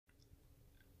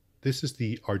This is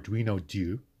the Arduino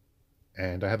Due,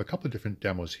 and I have a couple of different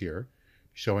demos here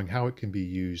showing how it can be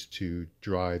used to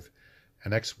drive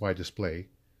an XY display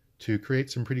to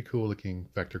create some pretty cool looking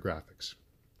vector graphics.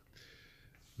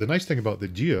 The nice thing about the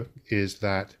Due is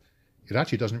that it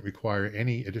actually doesn't require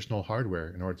any additional hardware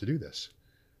in order to do this.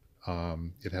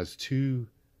 It has two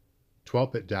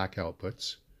 12-bit DAC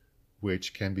outputs,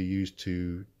 which can be used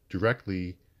to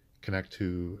directly connect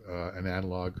to an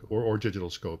analog or digital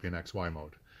scope in XY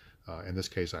mode. In this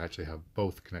case, I actually have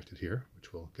both connected here,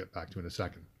 which we'll get back to in a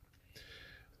second.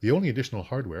 The only additional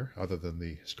hardware, other than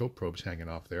the scope probes hanging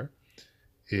off there,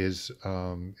 is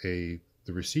the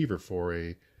receiver for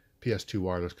a PS2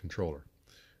 wireless controller,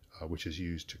 which is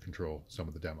used to control some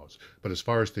of the demos. But as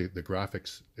far as the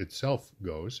graphics itself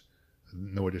goes,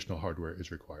 no additional hardware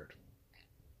is required.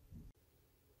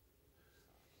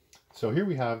 So here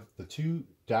we have the two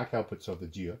DAC outputs of the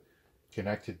Due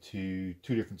connected to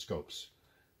two different scopes.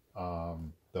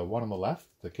 The one on the left,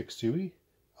 the Kixui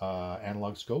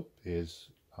analog scope, is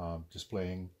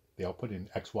displaying the output in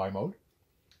XY mode,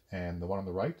 and the one on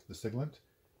the right, the Siglant,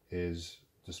 is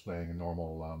displaying a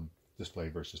normal display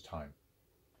versus time.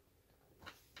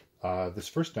 This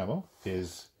first demo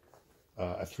is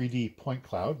a 3D point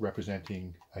cloud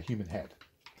representing a human head,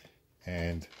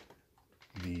 and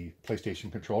the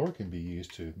PlayStation controller can be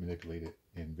used to manipulate it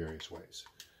in various ways.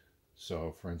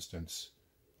 So, for instance,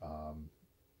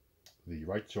 the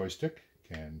right joystick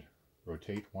can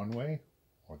rotate one way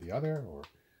or the other, or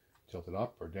tilt it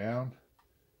up or down,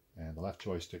 and the left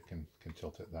joystick can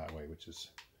tilt it that way, which is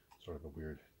sort of a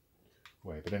weird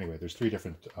way. But anyway, there's three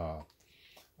different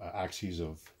axes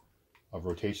of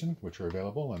rotation which are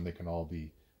available, and they can all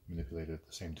be manipulated at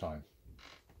the same time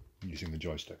using the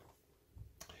joystick.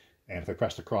 And if I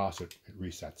press across, it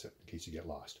resets it in case you get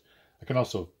lost. I can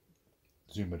also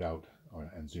zoom it out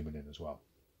and zoom it in as well.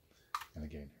 And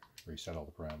again, reset all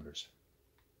the parameters.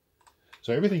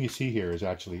 So everything you see here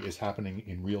is happening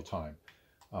in real time.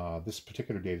 This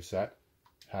particular data set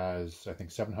has, I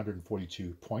think,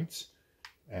 742 points,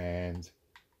 and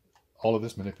all of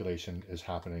this manipulation is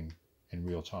happening in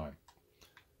real time.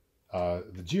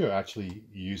 The Due actually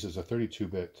uses a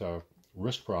 32-bit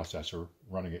RISC processor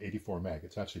running at 84 meg.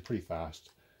 It's actually pretty fast,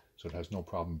 so it has no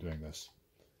problem doing this.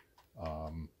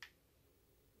 I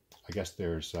guess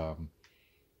there's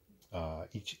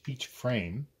each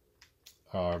frame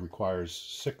requires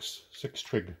six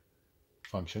trig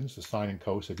functions, the sine and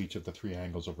cos of each of the three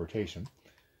angles of rotation.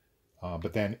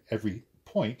 But then every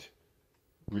point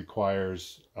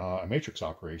requires a matrix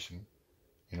operation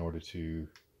in order to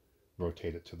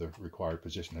rotate it to the required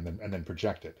position, and then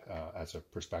project it as a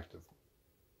perspective.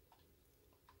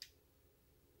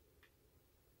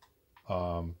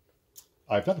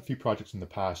 I've done a few projects in the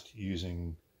past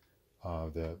using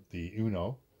the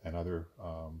Uno and other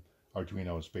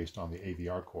Arduinos based on the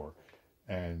AVR core,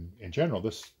 and in general,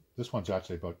 this one's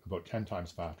actually about 10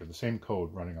 times faster. The same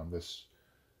code running on this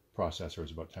processor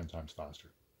is about 10 times faster.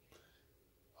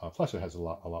 Plus, it has a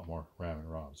lot more RAM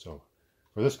and ROM. So,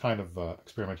 for this kind of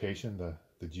experimentation,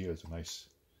 the Due is a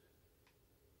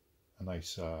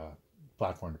nice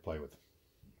platform to play with.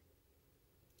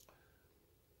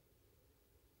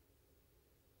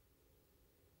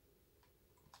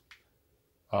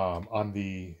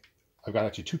 I've got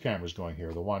actually two cameras going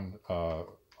here. The one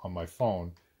on my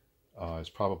phone is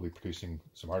probably producing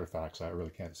some artifacts I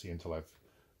really can't see until I've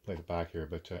played it back here.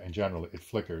 But in general, it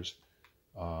flickers.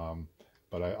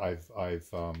 But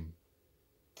I've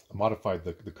modified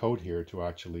the code here to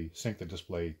actually sync the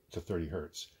display to 30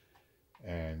 Hertz.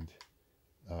 And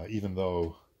even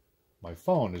though my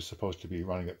phone is supposed to be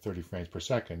running at 30 frames per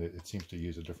second, it seems to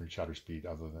use a different shutter speed,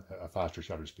 other than a faster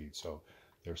shutter speed. So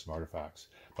there's some artifacts.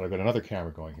 But I've got another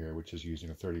camera going here, which is using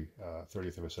a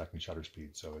 30th of a second shutter speed,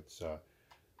 so it's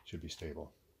should be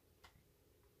stable.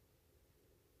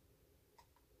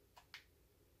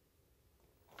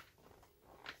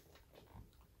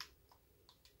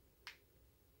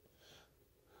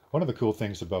 One of the cool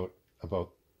things about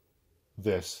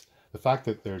this, the fact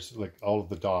that there's like all of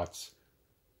the dots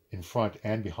in front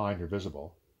and behind are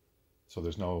visible, so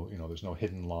there's no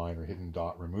hidden line or hidden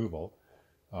dot removal.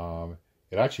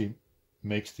 It actually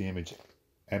makes the image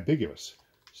ambiguous.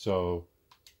 So,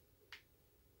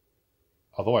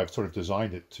 although I've sort of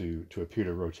designed it to appear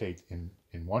to rotate in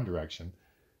one direction,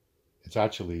 it's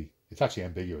actually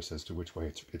ambiguous as to which way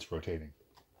it's rotating.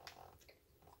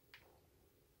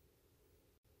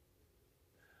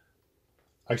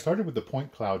 I started with the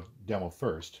point cloud demo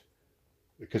first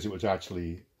because it was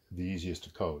actually the easiest to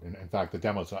code. And in fact, the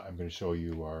demos I'm going to show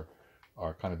you are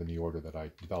kind of in the order that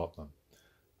I developed them.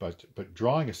 But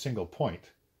drawing a single point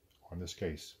or in this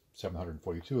case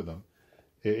 742 of them,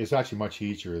 is actually much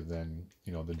easier than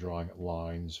than drawing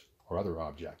lines or other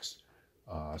objects.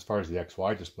 As far as the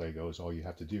XY display goes, all you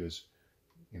have to do is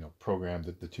program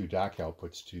the two DAC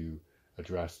outputs to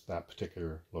address that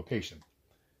particular location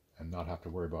and not have to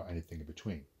worry about anything in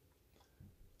between.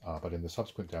 But in the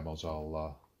subsequent demos,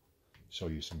 I'll show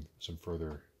you some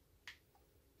further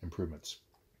improvements.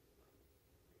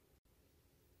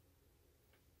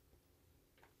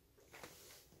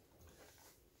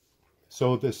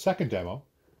 So the second demo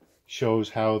shows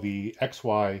how the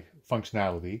XY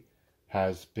functionality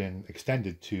has been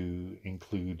extended to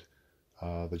include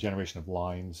the generation of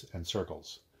lines and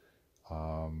circles.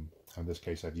 In this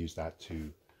case, I've used that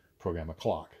to program a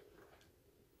clock.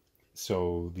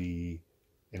 So in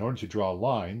order to draw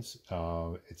lines,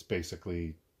 it's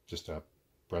basically just a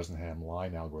Bressenham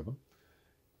line algorithm,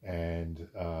 and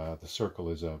the circle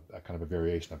is a kind of a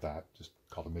variation of that, just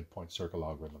called a midpoint circle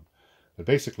algorithm. But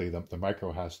basically, the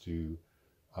micro has to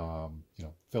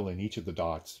fill in each of the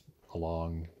dots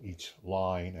along each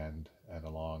line and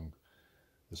along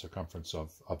the circumference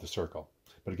of the circle.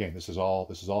 But again, this is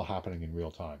all happening in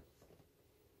real time.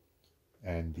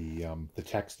 And the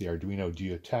text, the Arduino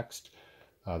Due text,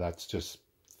 that's just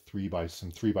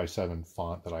 3x7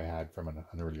 font that I had from an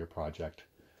earlier project.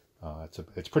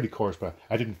 It's pretty coarse, but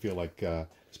I didn't feel like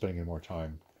spending any more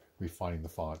time refining the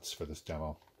fonts for this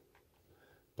demo.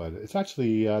 But it's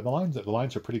actually the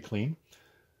lines are pretty clean.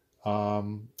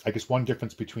 I guess one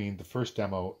difference between the first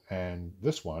demo and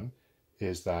this one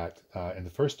is that in the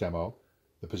first demo,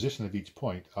 the position of each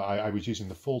point, I was using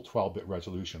the full 12-bit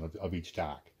resolution of each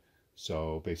DAC.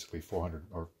 So basically 400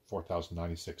 or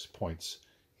 4096 points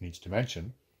in each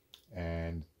dimension,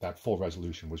 and that full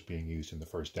resolution was being used in the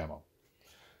first demo.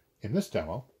 In this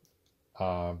demo,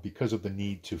 because of the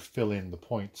need to fill in the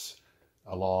points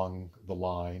along the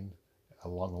lines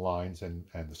and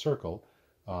the circle,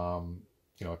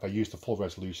 if I used the full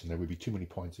resolution, there would be too many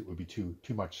points. It would be too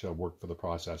much work for the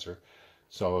processor.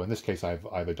 So in this case, I've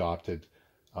adopted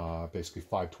basically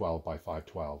 512 by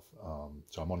 512.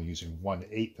 So I'm only using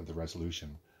 1/8 of the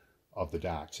resolution of the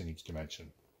DACs in each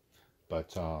dimension.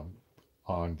 But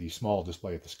on the small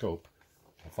display at the scope,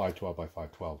 512 by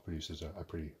 512 produces a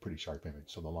pretty sharp image.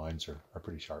 So the lines are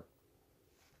pretty sharp.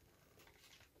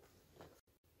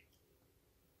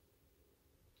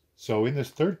 So in this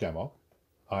third demo,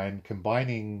 I'm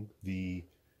combining the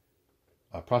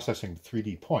processing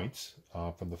 3D points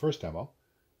from the first demo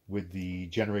with the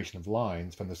generation of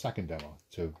lines from the second demo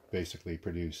to basically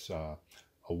produce a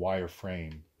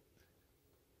wireframe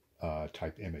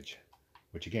type image,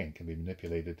 which again can be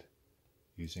manipulated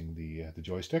using the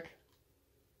joystick.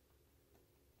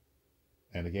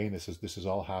 And again, this is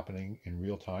all happening in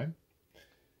real time.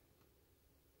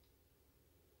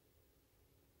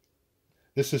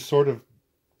 This is sort of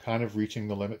kind of reaching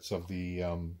the limits of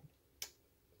the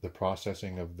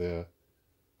processing of the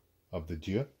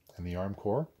Due and the ARM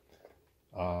core.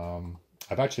 I'm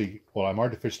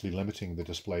artificially limiting the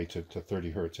display to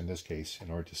 30 Hertz in this case in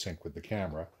order to sync with the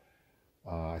camera.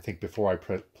 I think before I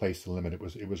placed the limit,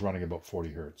 it was running about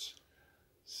 40 Hertz.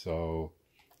 So,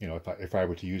 if I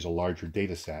were to use a larger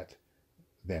data set,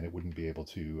 then it wouldn't be able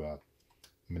to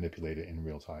manipulate it in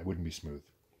real time. It wouldn't be smooth.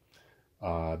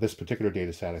 This particular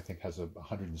data set, I think, has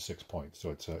 106 points,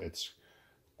 so it's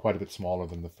quite a bit smaller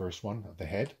than the first one, the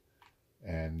head.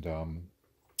 And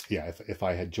yeah, if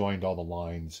I had joined all the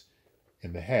lines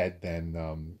in the head, then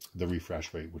the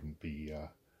refresh rate wouldn't be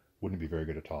very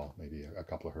good at all. Maybe a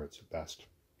couple of Hertz at best.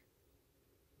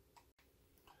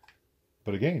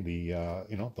 But again,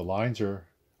 the lines are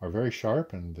very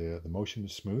sharp and the motion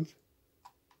is smooth.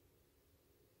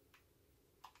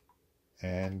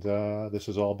 And this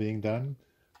is all being done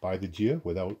by the Due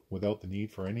without the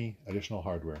need for any additional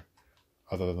hardware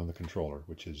other than the controller,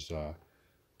 which is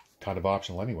kind of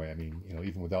optional anyway. I mean,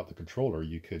 even without the controller,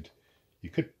 you could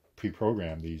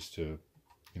pre-program these to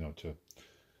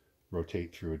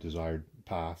rotate through a desired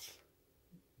path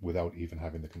without even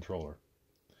having the controller.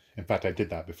 In fact, I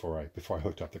did that before I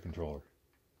hooked up the controller.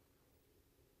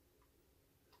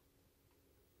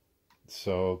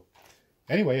 So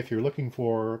anyway, if you're looking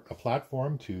for a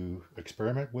platform to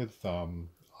experiment with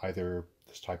either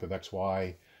this type of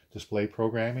XY display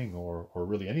programming or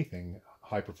really anything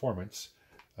high performance,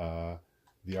 the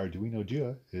Arduino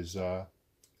Due is a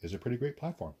pretty great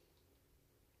platform.